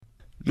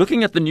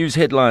Looking at the news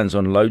headlines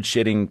on load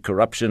shedding,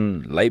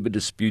 corruption, labour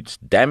disputes,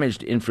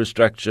 damaged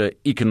infrastructure,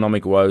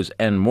 economic woes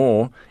and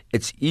more,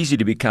 it's easy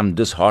to become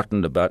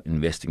disheartened about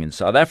investing in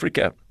South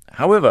Africa.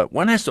 However,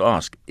 one has to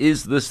ask,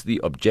 is this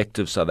the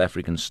objective South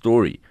African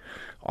story?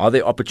 Are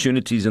there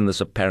opportunities in this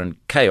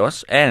apparent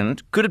chaos?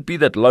 And could it be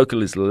that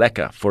local is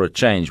lacquer for a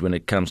change when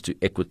it comes to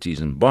equities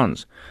and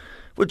bonds?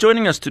 Well,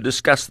 joining us to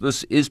discuss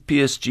this is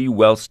PSG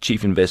Wealth's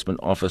Chief Investment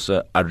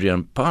Officer,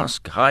 Adrian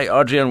Pask. Hi,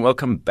 Adrian.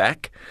 Welcome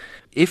back.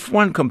 If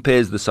one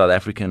compares the South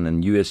African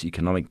and US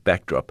economic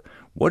backdrop,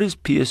 what is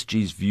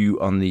PSG's view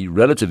on the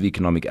relative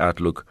economic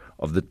outlook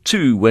of the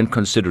two when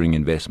considering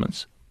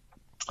investments?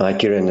 Hi,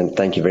 Kieran, and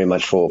thank you very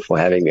much for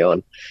having me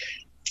on.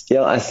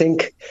 Yeah,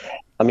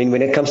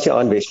 when it comes to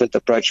our investment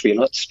approach, we're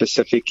not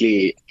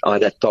specifically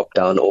either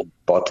top-down or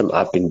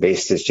bottom-up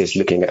investors just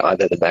looking at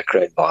either the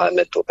macro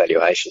environment or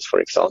valuations,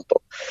 for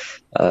example.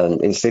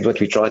 Instead,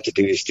 what we try to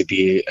do is to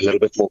be a little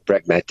bit more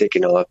pragmatic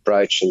in our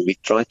approach, and we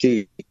try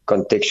to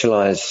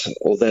contextualize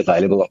all the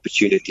available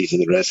opportunities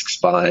and risks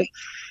by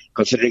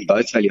considering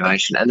both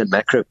valuation and the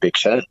macro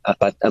picture,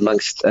 but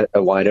amongst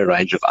a wider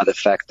range of other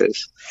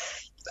factors.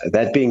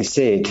 That being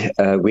said,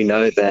 we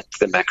know that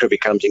the macro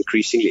becomes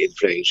increasingly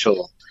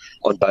influential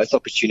on both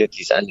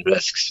opportunities and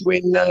risks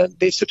when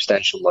there's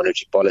substantial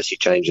monetary policy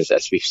changes,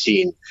 as we've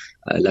seen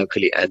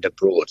locally and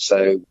abroad.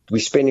 So we're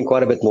spending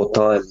quite a bit more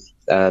time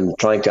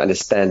trying to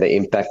understand the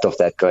impact of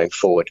that going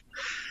forward.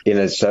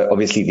 So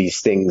obviously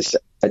these things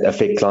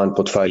affect client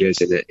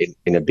portfolios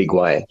in a big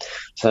way.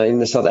 So in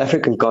the South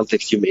African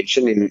context, you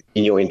mentioned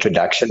in your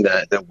introduction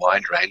the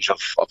wide range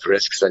of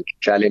risks and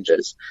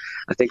challenges.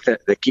 I think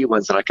that the key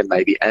ones that I can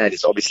maybe add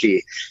is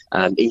obviously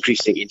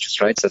increasing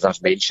interest rates, as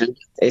I've mentioned.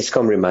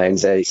 Eskom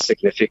remains a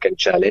significant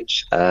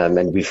challenge,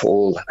 and we've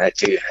all had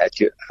to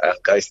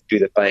go through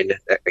the pain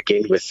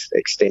again with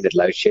extended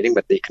load shedding,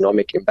 but the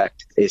economic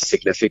impact is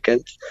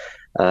significant.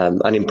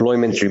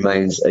 Unemployment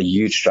remains a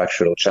huge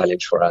structural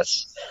challenge for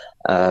us.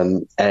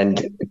 And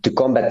to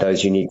combat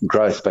those, you need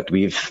growth, but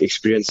we've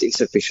experienced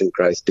insufficient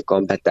growth to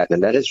combat that.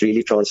 And that has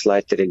really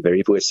translated in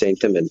very poor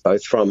sentiment,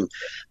 both from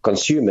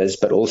consumers,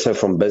 but also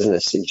from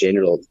business in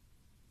general,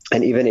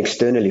 and even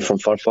externally from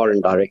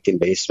foreign direct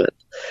investment.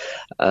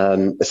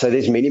 So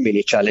there's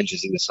many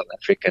challenges in the South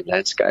African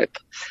landscape.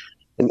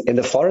 In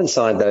the foreign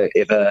side, though,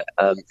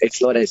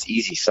 it's not as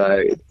easy.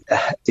 So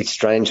it's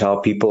strange how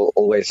people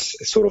always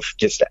sort of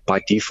just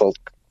by default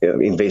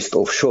invest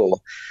offshore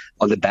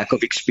on the back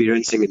of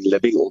experiencing and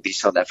living all these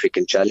South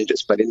African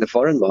challenges. But in the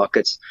foreign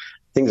markets,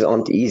 things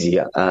aren't easy.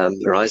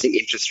 Rising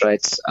interest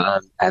rates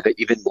have an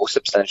even more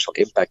substantial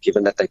impact,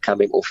 given that they're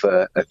coming off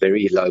a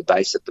very low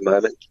base at the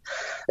moment.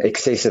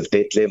 Excessive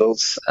debt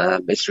levels,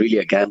 it's really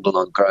a gamble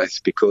on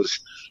growth because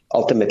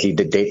ultimately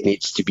the debt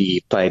needs to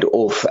be paid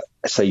off.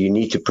 So you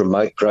need to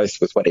promote growth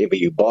with whatever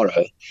you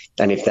borrow.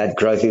 And if that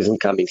growth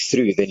isn't coming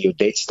through, then your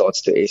debt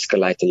starts to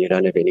escalate and you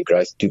don't have any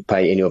growth to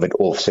pay any of it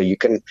off. So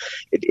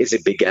it is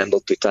a big gamble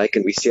to take.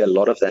 And we see a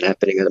lot of that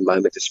happening at the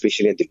moment,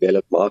 especially in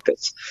developed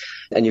markets.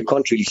 And you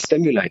can't really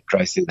stimulate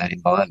growth in that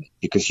environment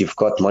because you've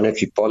got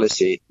monetary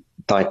policy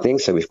tightening.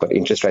 So we've got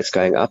interest rates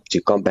going up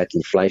to combat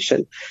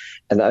inflation.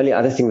 And the only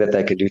other thing that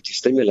they can do to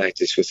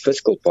stimulate is with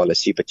fiscal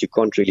policy, but you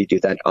can't really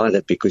do that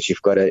either because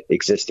you've got an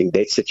existing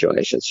debt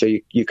situation. So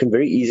you can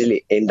very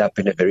easily end up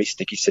in a very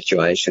sticky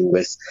situation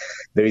with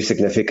very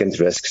significant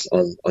risks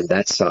on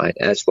that side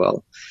as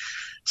well.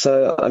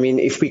 So,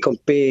 if we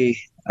compare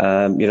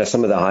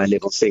some of the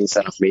high-level things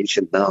that I've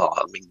mentioned now,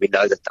 we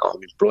know that the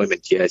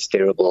unemployment here is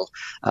terrible.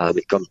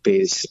 It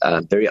compares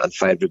very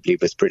unfavorably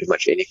with pretty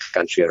much any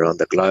country around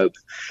the globe.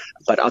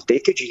 But our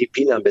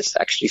debt-to-GDP numbers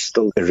are actually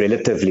still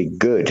relatively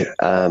good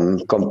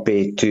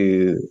compared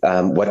to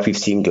what we've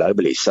seen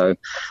globally. So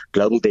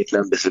global debt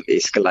numbers have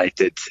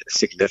escalated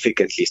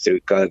significantly through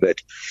COVID.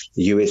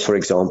 The US, for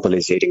example,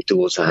 is heading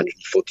towards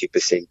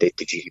 140%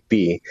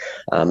 debt-to-GDP.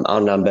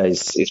 Our number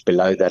is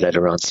below that at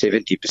around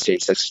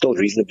 70%, so it's still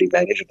reasonably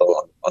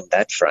manageable on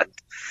that front.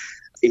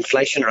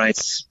 Inflation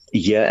rates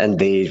here and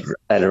there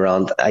at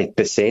around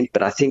 8%.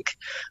 But I think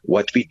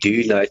what we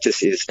do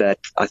notice is that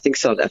I think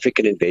South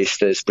African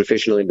investors,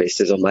 professional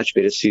investors, are much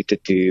better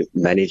suited to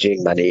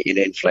managing money in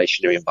an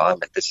inflationary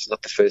environment. This is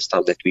not the first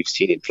time that we've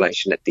seen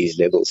inflation at these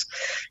levels.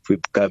 If we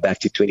go back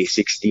to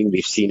 2016,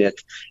 we've seen it,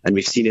 and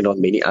we've seen it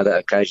on many other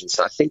occasions.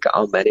 So I think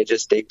our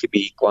managers tend to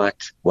be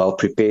quite well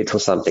prepared for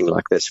something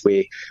like this,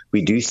 where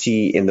we do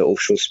see in the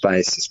offshore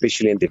space,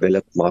 especially in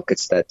developed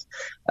markets, that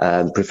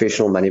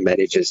professional money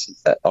managers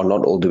are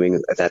not all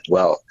doing that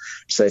well.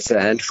 So it's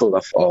a handful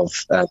of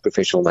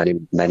professional money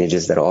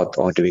managers that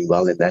are doing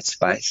well in that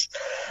space.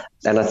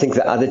 And I think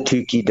the other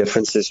two key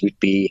differences would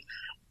be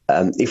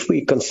if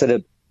we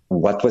consider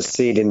what was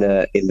said in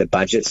the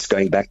budgets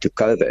going back to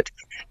COVID,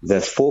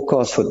 the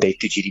forecast for debt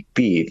to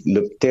GDP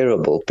looked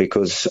terrible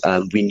because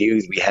we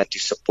knew we had to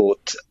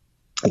support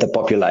the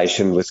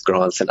population with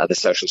grants and other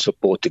social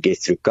support to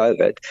get through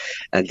COVID,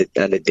 and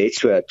the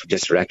debts were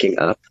just racking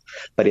up.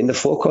 But in the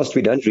forecast,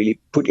 we don't really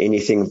put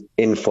anything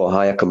in for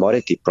higher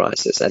commodity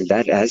prices, and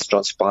that has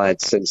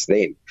transpired since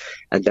then.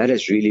 And that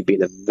has really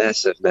been a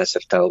massive,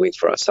 massive tailwind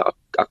for us.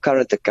 Our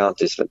current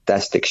account is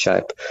fantastic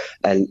shape,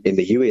 and in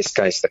the US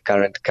case, the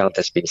current account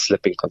has been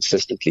slipping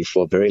consistently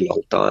for a very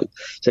long time.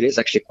 So it is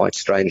actually quite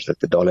strange that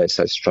the dollar is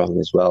so strong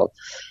as well.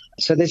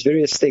 So there's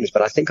various things,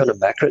 but I think on a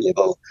macro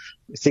level,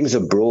 things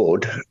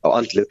abroad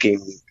aren't looking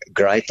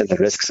great and the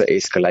risks are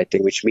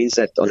escalating, which means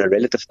that on a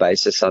relative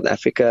basis, South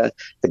Africa,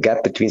 the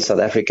gap between South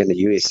Africa and the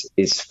US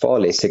is far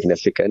less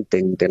significant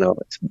than I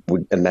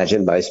would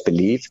imagine most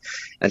believe.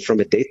 And from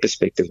a debt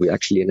perspective, we're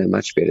actually in a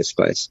much better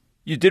space.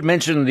 You did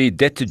mention the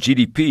debt to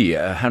GDP,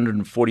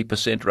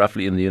 140%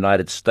 roughly in the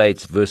United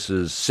States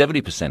versus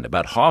 70%,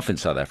 about half in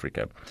South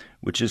Africa,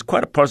 which is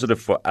quite a positive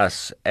for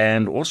us.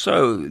 And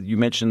also you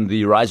mentioned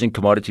the rising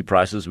commodity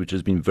prices, which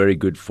has been very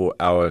good for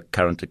our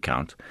current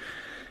account.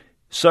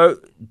 So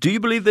do you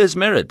believe there's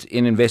merit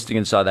in investing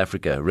in South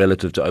Africa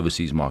relative to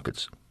overseas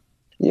markets?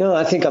 Yeah,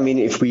 I think,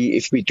 if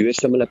we do a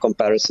similar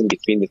comparison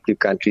between the two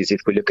countries,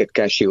 if we look at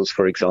cash yields,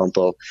 for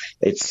example,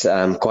 it's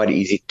quite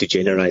easy to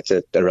generate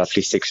a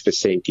roughly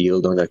 6%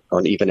 yield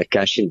on even a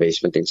cash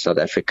investment in South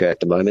Africa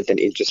at the moment,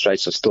 and interest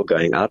rates are still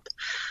going up.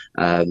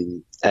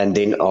 And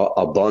then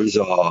our bonds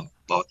are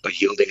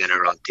yielding at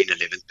around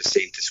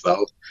 10-11% as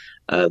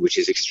well, which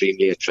is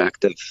extremely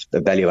attractive. The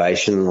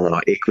valuation on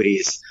our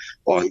equities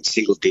are on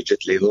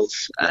single-digit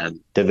levels.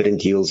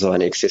 Dividend yields are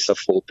in excess of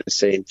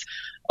 4%.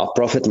 Our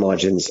profit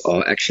margins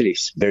are actually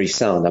very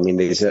sound.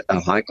 There's a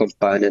high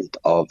component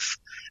of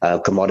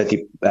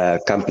commodity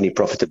company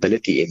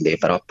profitability in there,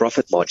 but our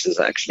profit margins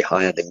are actually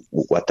higher than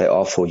what they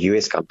are for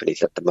US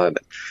companies at the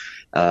moment.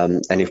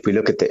 And if we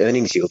look at the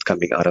earnings yield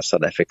coming out of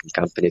South African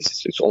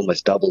companies, it's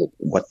almost double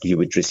what you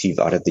would receive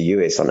out of the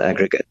US on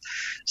aggregate.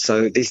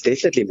 So there's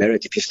definitely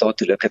merit if you start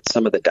to look at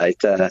some of the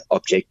data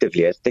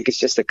objectively. I think it's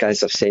just a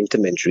case of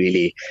sentiment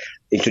really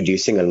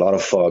introducing a lot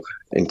of fog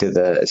into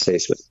the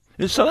assessment.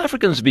 South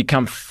Africans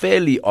become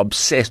fairly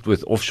obsessed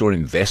with offshore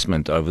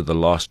investment over the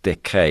last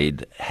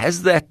decade.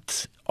 Has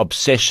that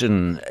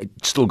obsession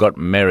still got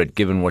merit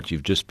given what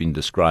you've just been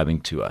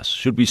describing to us?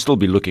 Should we still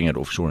be looking at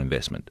offshore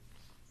investment?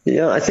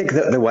 Yeah, I think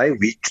that the way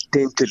we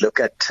tend to look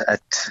at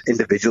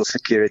individual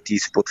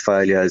securities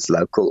portfolios,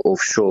 local,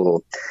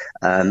 offshore,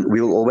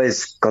 we will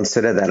always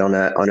consider that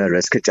on a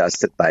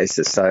risk-adjusted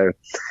basis. So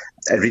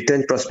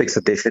return prospects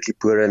are definitely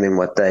poorer than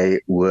what they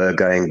were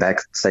going back,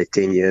 say,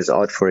 10 years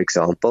out, for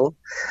example.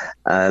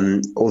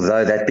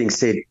 Although that being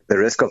said, the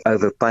risk of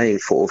overpaying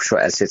for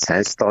offshore assets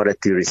has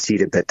started to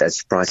recede a bit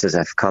as prices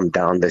have come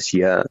down this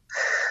year.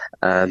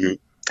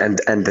 And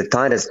the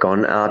tide has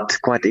gone out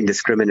quite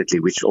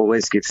indiscriminately, which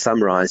always gives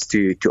some rise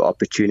to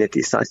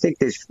opportunities. So I think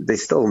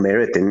there's still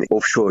merit in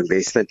offshore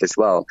investment as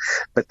well,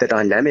 but the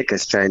dynamic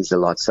has changed a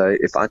lot. So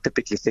if I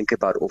typically think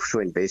about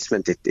offshore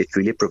investment, it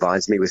really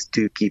provides me with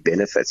two key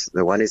benefits.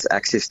 The one is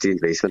access to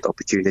investment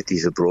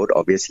opportunities abroad,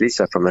 obviously,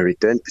 so from a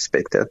return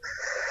perspective.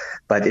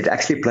 But it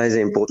actually plays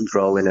an important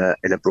role in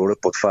a broader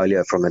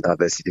portfolio from a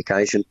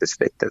diversification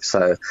perspective.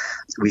 So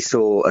we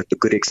saw a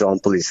good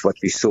example is what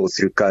we saw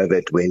through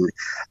COVID when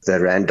the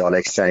rand-dollar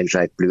exchange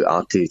rate blew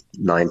out to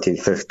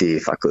 1950,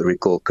 if I could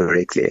recall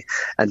correctly.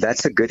 And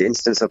that's a good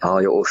instance of how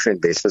your offshore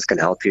investments can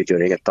help you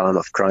during a time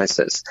of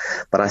crisis.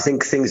 But I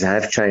think things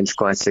have changed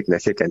quite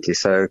significantly.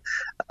 So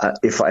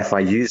if I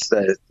use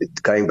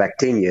going back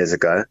 10 years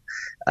ago,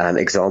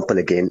 example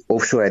again,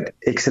 offshore had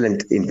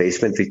excellent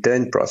investment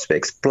return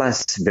prospects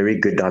plus very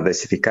good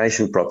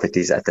diversification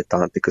properties at the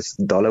time because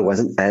the dollar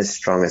wasn't as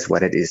strong as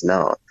what it is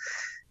now.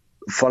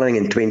 Following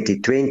in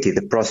 2020,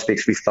 the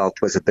prospects we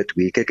felt was a bit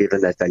weaker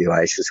given that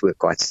valuations were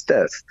quite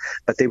stiff,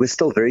 but there were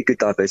still very good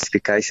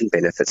diversification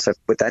benefits.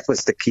 But that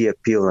was the key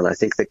appeal, and I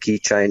think the key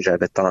change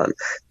over time.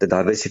 The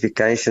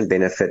diversification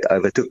benefit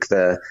overtook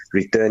the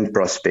return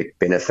prospect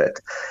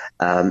benefit,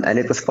 and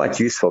it was quite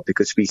useful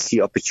because we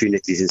see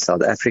opportunities in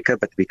South Africa,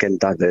 but we can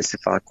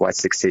diversify quite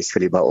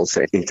successfully by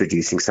also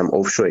introducing some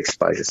offshore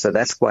exposure. So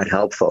that's quite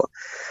helpful.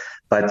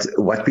 But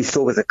what we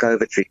saw with the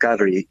COVID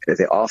recovery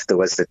thereafter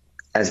was that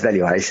as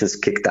valuations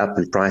kicked up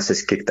and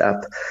prices kicked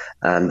up,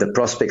 the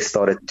prospects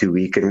started to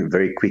weaken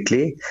very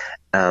quickly.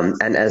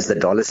 And as the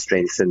dollar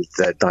strengthened,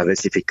 the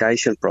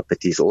diversification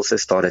properties also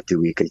started to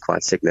weaken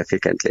quite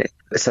significantly.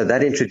 So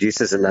that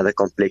introduces another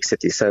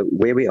complexity. So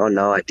where we are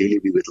now, ideally,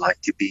 we would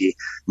like to be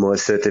more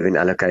assertive in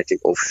allocating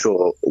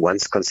offshore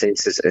once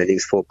consensus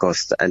earnings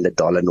forecast and the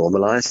dollar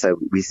normalize. So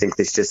we think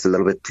there's just a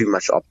little bit too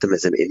much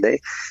optimism in there.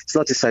 It's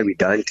not to say we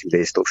don't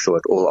invest offshore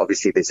at all.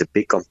 Obviously, there's a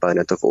big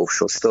component of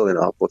offshore still in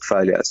our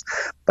portfolios.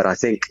 But I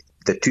think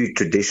the two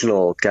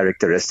traditional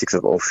characteristics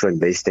of offshore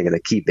investing and the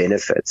key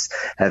benefits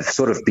have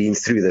sort of been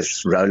through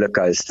this roller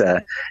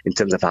coaster in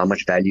terms of how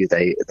much value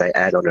they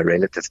add on a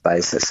relative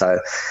basis. So,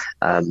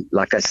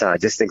 like I said, I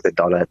just think the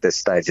dollar at this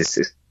stage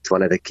is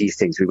one of the key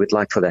things. We would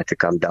like for that to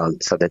come down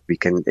so that we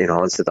can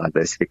enhance the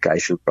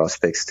diversification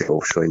prospects to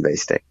offshore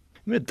investing.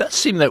 It does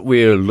seem that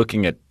we're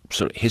looking at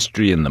sort of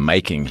history in the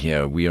making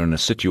here. We are in a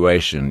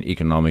situation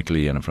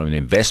economically and from an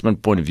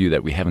investment point of view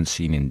that we haven't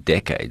seen in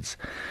decades.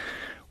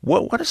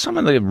 What are some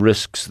of the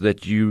risks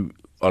that you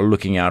are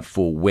looking out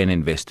for when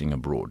investing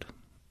abroad?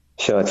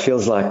 Sure, it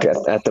feels like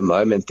at the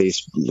moment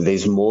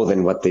there's more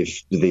than what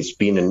there's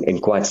been in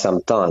quite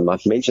some time.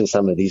 I've mentioned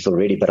some of these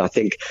already, but I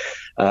think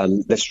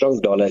the strong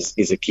dollar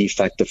is a key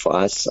factor for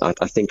us.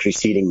 I think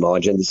receding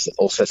margins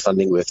also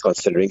something worth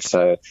considering.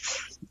 So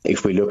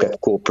if we look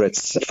at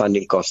corporates,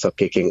 funding costs are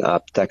kicking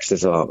up,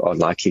 taxes are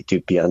likely to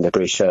be under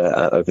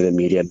pressure over the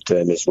medium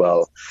term as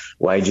well.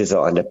 Wages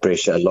are under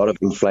pressure, a lot of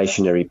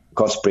inflationary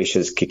cost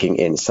pressures kicking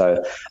in.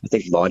 So I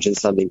think margins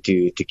something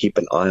to keep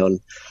an eye on.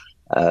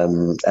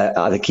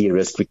 Other key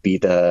risk would be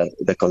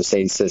the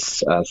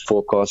consensus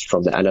forecast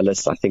from the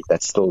analysts. I think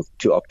that's still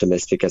too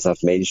optimistic, as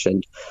I've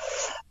mentioned.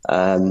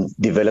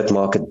 Developed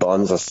market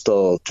bonds are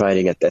still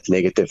trading at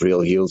negative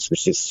real yields,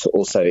 which is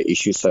also an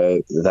issue.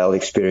 So they'll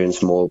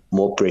experience more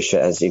pressure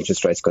as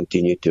interest rates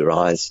continue to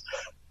rise.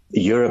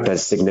 Europe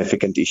has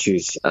significant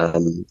issues.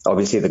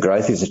 Obviously, the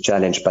growth is a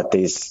challenge, but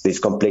there's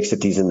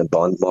complexities in the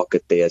bond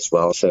market there as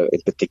well. So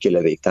in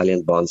particular, the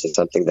Italian bonds is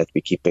something that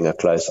we're keeping a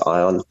close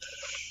eye on.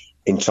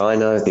 In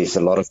China, there's a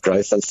lot of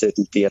growth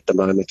uncertainty at the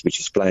moment, which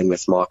is playing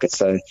with markets.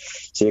 So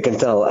you can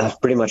tell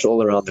pretty much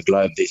all around the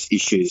globe there's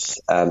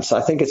issues. So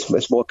I think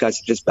it's more a case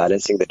of just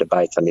balancing the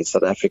debate. I mean,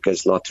 South Africa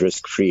is not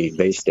risk-free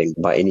investing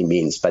by any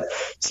means, but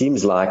it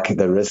seems like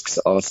the risks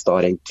are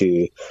starting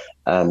to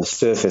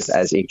surface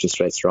as interest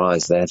rates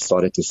rise. They have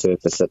started to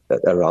surface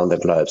around the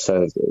globe.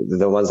 So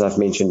the ones I've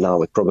mentioned now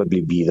would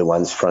probably be the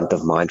ones front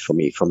of mind for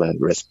me from a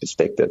risk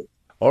perspective.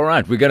 All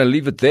right, we're going to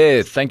leave it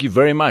there. Thank you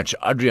very much.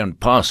 Adrian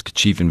Pask,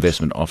 Chief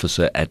Investment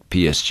Officer at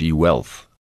PSG Wealth.